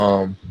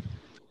Um,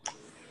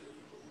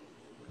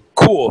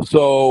 cool.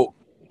 So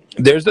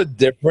there's a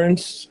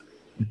difference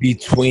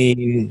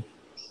between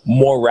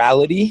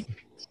morality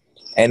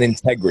and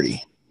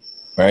integrity,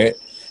 right?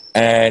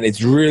 And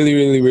it's really,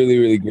 really, really,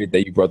 really great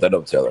that you brought that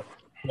up, Taylor.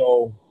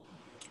 So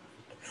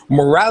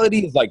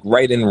morality is like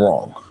right and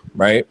wrong,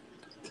 right?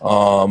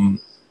 Um,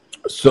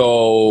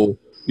 so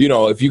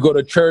if you go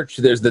to church,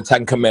 there's the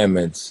Ten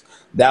Commandments.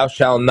 Thou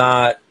shalt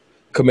not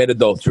commit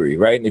adultery,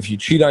 right? And if you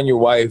cheat on your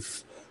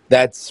wife,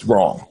 that's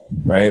wrong,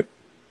 right?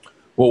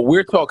 What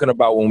we're talking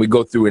about when we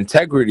go through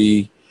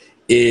integrity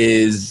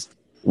is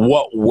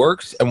what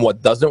works and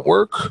what doesn't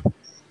work,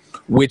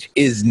 which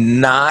is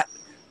not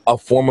a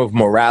form of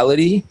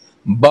morality,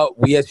 but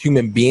we as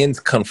human beings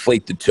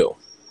conflate the two. All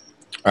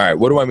right,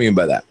 what do I mean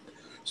by that?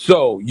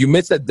 So you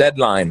miss a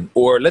deadline,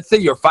 or let's say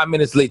you're 5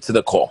 minutes late to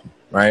the call,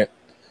 right?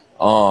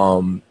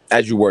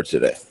 As you were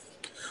today.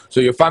 So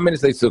you're 5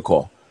 minutes late to the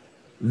call.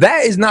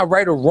 That is not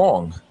right or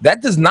wrong.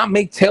 That does not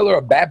make Taylor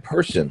a bad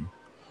person.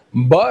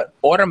 But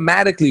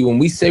automatically, when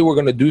we say we're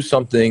going to do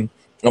something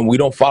and we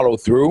don't follow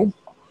through,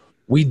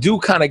 we do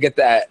kind of get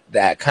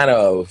that kind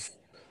of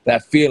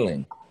that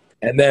feeling.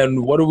 And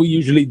then what do we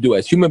usually do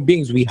as human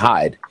beings? We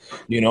hide,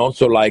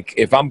 So like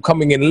if I'm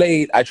coming in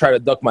late, I try to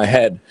duck my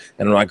head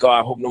and I'm like, oh,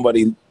 I hope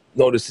nobody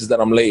notices that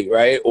I'm late,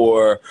 right?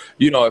 Or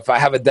if I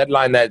have a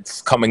deadline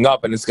that's coming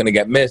up and it's going to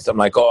get missed, I'm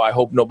like, oh, I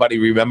hope nobody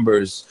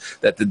remembers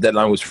that the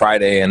deadline was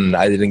Friday and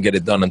I didn't get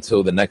it done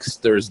until the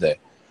next Thursday,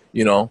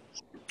 you know.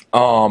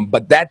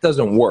 But that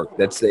doesn't work.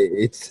 It's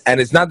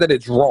not that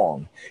it's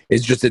wrong.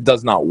 It's just it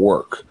does not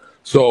work.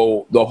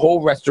 So the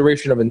whole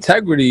restoration of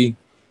integrity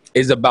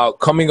is about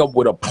coming up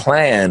with a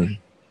plan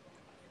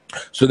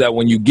so that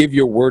when you give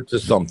your word to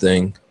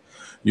something,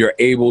 you're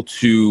able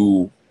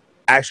to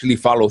actually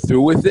follow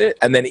through with it.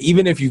 And then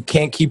even if you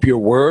can't keep your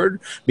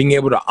word, being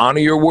able to honor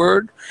your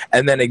word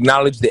and then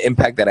acknowledge the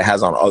impact that it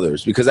has on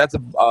others, because that's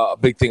a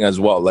big thing as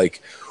well.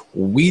 Like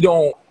we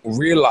don't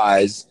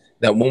realize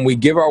that when we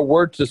give our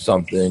word to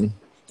something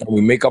and we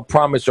make a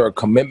promise or a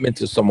commitment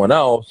to someone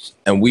else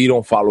and we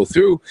don't follow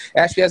through, it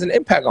actually has an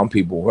impact on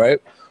people,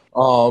 right?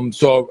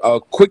 So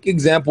a quick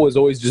example is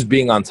always just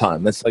being on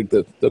time. That's like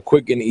the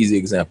quick and easy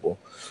example.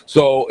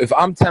 So if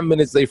I'm 10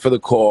 minutes late for the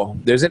call,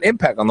 there's an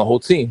impact on the whole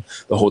team.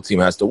 The whole team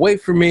has to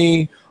wait for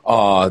me.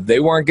 They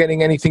weren't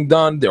getting anything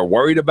done. They're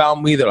worried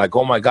about me. They're like,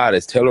 oh my God,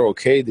 is Taylor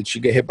okay? Did she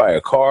get hit by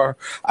a car?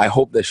 I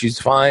hope that she's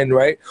fine,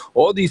 right?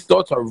 All these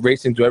thoughts are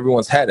racing through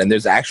everyone's head, and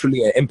there's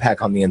actually an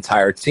impact on the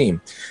entire team.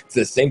 It's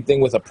the same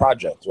thing with a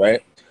project,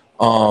 right?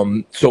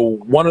 So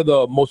one of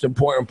the most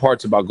important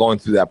parts about going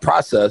through that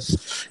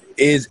process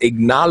is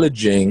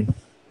acknowledging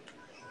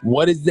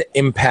what is the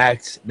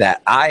impact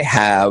that I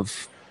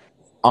have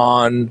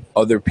on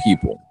other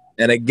people.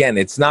 And again,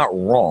 it's not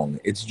wrong.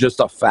 It's just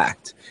a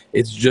fact.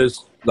 It's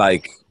just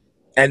like,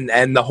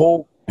 and the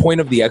whole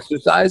point of the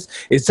exercise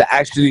is to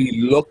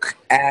actually look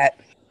at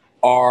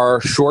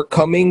our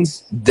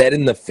shortcomings dead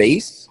in the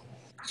face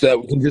so that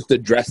we can just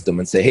address them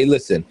and say, hey,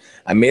 listen,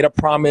 I made a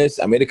promise.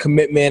 I made a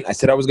commitment. I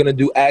said I was going to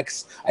do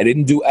X. I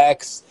didn't do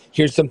X.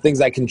 Here's some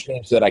things I can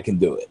change so that I can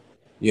do it.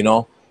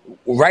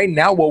 Right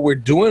now, what we're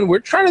doing, we're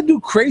trying to do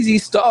crazy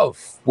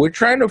stuff. We're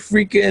trying to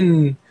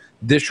freaking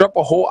disrupt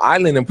a whole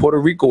island in Puerto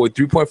Rico with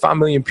 3.5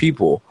 million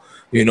people.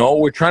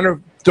 We're trying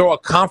to throw a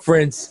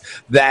conference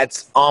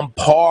that's on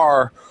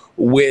par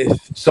with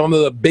some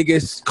of the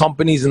biggest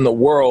companies in the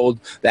world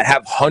that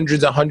have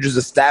hundreds and hundreds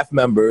of staff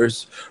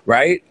members,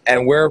 right?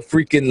 And we're a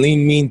freaking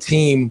lean, mean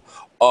team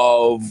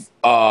of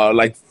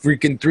like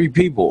freaking 3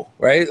 people,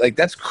 right? Like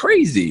that's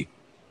crazy,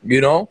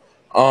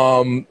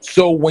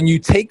 So when you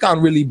take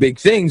on really big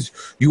things,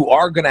 you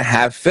are going to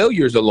have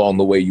failures along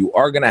the way. You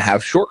are going to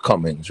have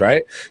shortcomings,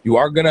 right? You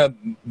are going to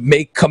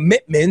make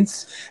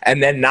commitments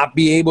and then not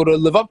be able to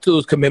live up to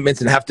those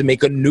commitments and have to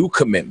make a new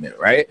commitment,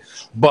 right?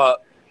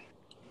 But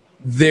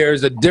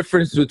there's a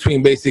difference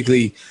between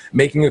basically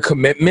making a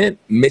commitment,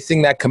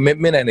 missing that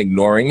commitment and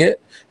ignoring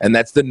it. And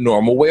that's the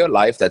normal way of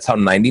life. That's how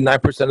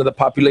 99% of the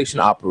population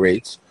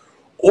operates.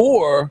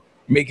 Or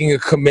making a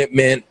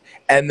commitment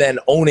and then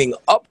owning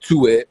up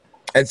to it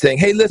and saying,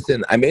 hey,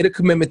 listen, I made a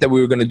commitment that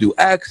we were going to do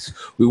X.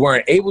 We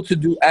weren't able to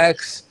do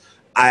X.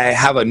 I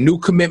have a new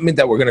commitment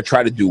that we're going to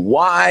try to do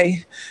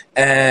Y.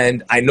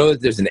 And I know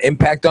that there's an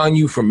impact on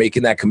you for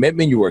making that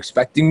commitment. You were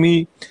expecting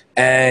me.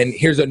 And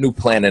here's a new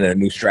plan and a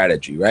new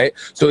strategy, right?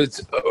 So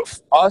it's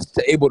us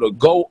to able to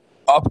go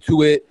up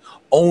to it,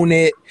 own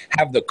it,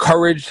 have the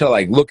courage to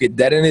like look it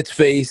dead in its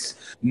face,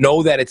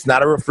 know that it's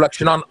not a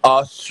reflection on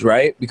us,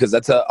 right? Because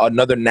that's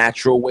another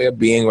natural way of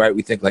being, right?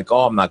 We think like,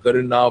 oh, I'm not good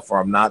enough or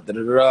I'm not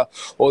da-da-da.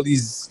 All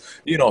these,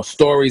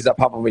 stories that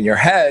pop up in your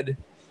head.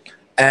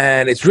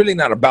 And it's really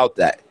not about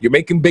that. You're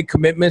making big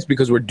commitments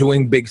because we're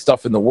doing big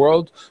stuff in the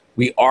world.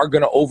 We are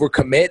going to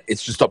overcommit.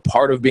 It's just a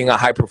part of being a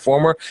high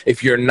performer.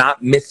 If you're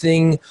not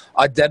missing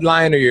a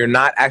deadline or you're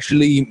not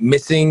actually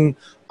missing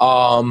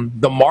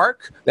the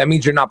mark, that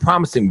means you're not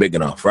promising big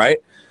enough, right?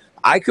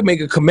 I could make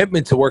a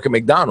commitment to work at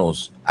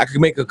McDonald's. I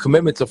could make a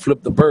commitment to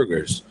flip the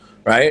burgers,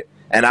 right?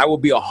 and I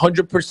would be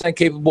 100%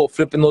 capable of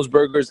flipping those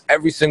burgers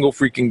every single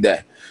freaking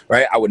day,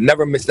 right? I would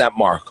never miss that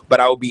mark, but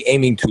I would be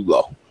aiming too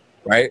low,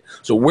 right?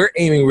 So we're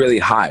aiming really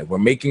high. We're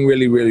making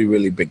really, really,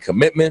 really big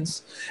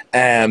commitments.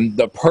 And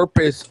the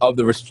purpose of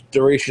the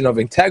restoration of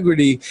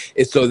integrity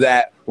is so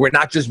that we're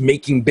not just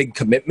making big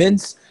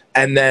commitments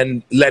and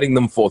then letting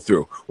them fall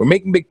through. We're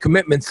making big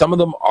commitments. Some of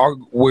them are,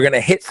 we're gonna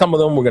hit some of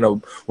them. We're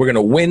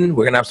gonna win.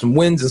 We're gonna have some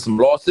wins and some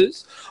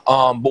losses.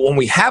 But when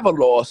we have a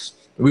loss,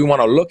 we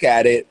want to look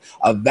at it,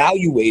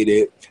 evaluate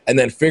it, and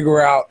then figure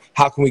out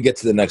how can we get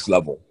to the next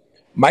level.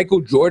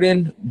 Michael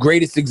Jordan,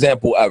 greatest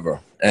example ever.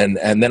 And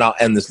then I'll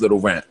end this little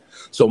rant.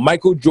 So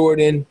Michael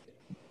Jordan,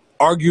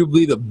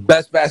 arguably the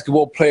best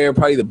basketball player,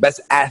 probably the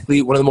best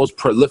athlete, one of the most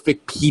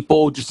prolific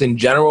people just in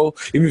general.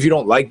 Even if you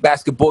don't like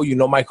basketball, you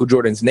know Michael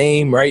Jordan's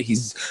name, right?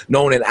 He's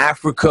known in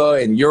Africa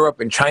and Europe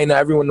and China.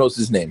 Everyone knows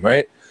his name,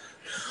 right?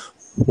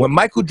 When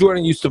Michael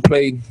Jordan used to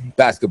play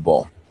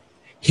basketball,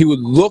 he would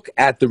look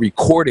at the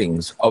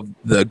recordings of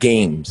the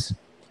games.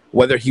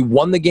 Whether he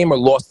won the game or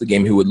lost the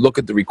game, he would look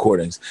at the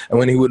recordings. And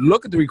when he would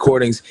look at the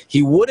recordings,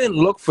 he wouldn't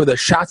look for the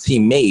shots he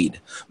made.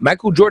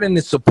 Michael Jordan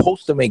is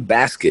supposed to make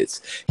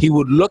baskets. He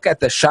would look at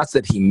the shots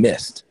that he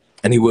missed,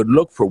 and he would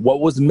look for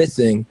what was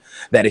missing,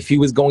 that if he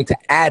was going to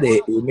add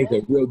it, it would make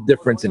a real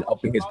difference in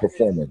upping his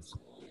performance.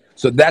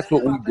 So that's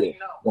what we do.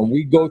 When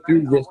we go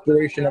through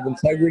restoration of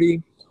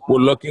integrity, we're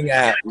looking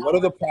at what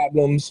are the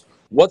problems,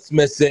 what's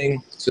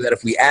missing, so that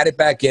if we add it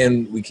back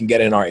in, we can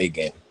get in our A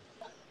game.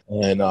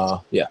 And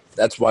yeah,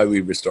 that's why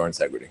we restore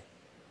integrity.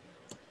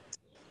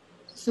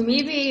 So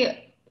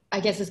maybe, I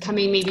guess it's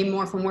coming maybe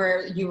more from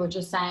where you were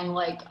just saying,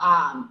 like,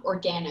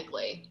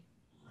 organically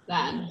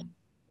then.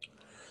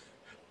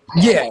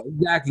 Yeah,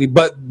 exactly.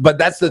 But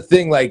that's the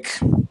thing, like,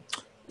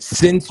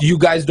 since you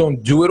guys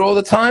don't do it all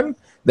the time,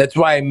 that's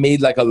why I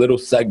made like a little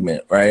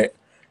segment, right?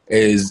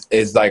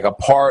 Is like a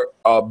part,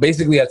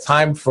 basically a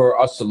time for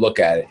us to look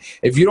at it.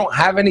 If you don't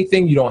have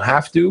anything, you don't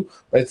have to,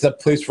 but it's a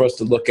place for us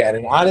to look at it.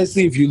 And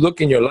honestly, if you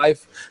look in your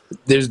life,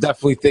 there's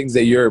definitely things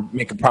that you're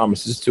making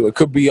promises to. It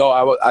could be,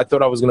 oh, I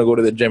thought I was going to go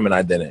to the gym and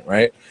I didn't,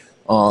 right?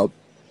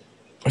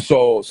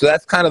 So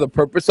that's kind of the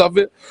purpose of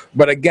it.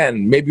 But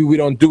again, maybe we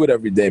don't do it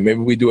every day.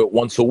 Maybe we do it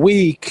once a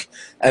week,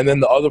 and then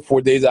the other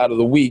 4 days out of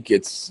the week,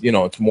 it's, you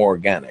know, it's more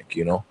organic,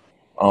 you know?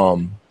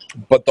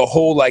 But the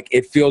whole, like,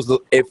 it feels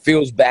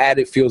bad,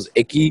 it feels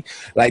icky,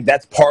 like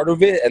that's part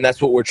of it, and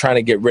that's what we're trying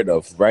to get rid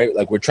of, right?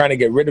 Like, we're trying to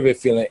get rid of it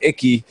feeling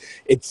icky.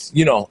 It's,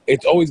 you know,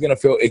 it's always going to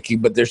feel icky,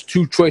 but there's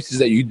two choices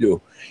that you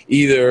do.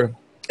 Either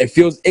it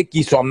feels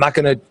icky, so I'm not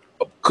going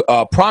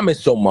to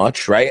promise so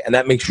much, right? And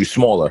that makes you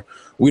smaller.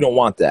 We don't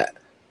want that.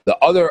 The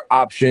other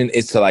option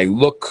is to, like,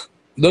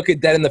 look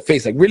at that in the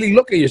face, like really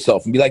look at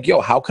yourself and be like,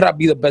 yo, how could I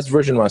be the best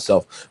version of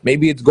myself?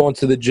 Maybe it's going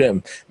to the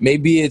gym.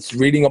 Maybe it's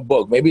reading a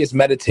book. Maybe it's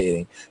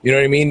meditating. You know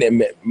what I mean?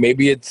 And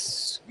maybe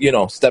it's, you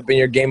know, stepping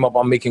your game up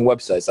on making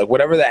websites. Like,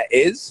 whatever that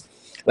is,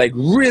 like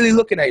really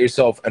looking at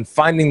yourself and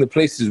finding the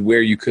places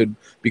where you could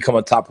become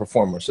a top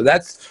performer. So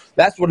that's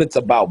what it's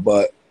about.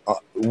 But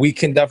we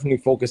can definitely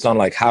focus on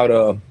like how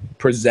to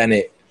present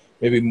it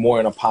maybe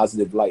more in a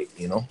positive light,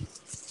 you know?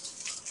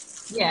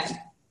 Yeah.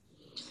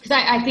 Because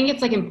I think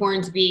it's like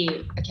important to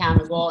be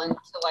accountable and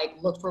to like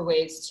look for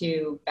ways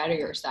to better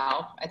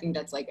yourself. I think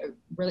that's like a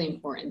really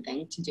important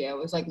thing to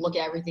do, is like look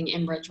at everything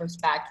in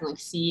retrospect and like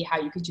see how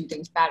you could do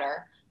things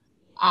better.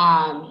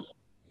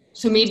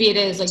 So maybe it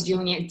is like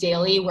doing it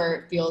daily where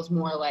it feels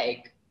more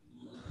like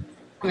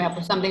coming up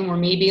with something where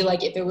maybe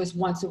like if it was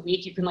once a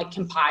week, you can like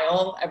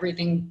compile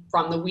everything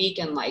from the week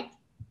and like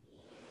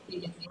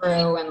think it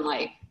through and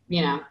like,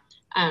 you know,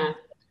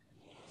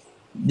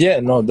 Yeah,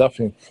 no,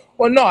 definitely.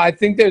 Well, no, I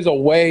think there's a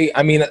way.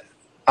 I mean,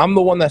 I'm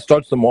the one that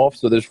starts them off,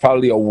 so there's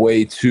probably a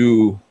way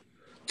to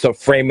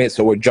frame it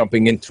so we're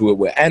jumping into it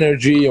with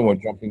energy and we're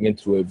jumping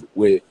into it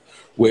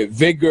with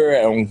vigor,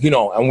 and, you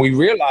know, and we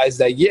realize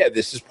that, yeah,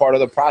 this is part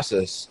of the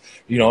process.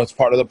 You know, it's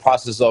part of the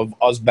process of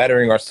us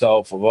bettering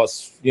ourselves, of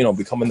us, you know,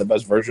 becoming the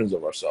best versions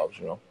of ourselves,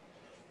 you know.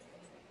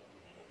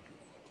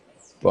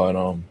 But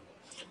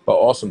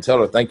awesome,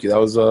 Taylor, thank you. That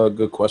was a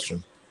good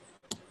question.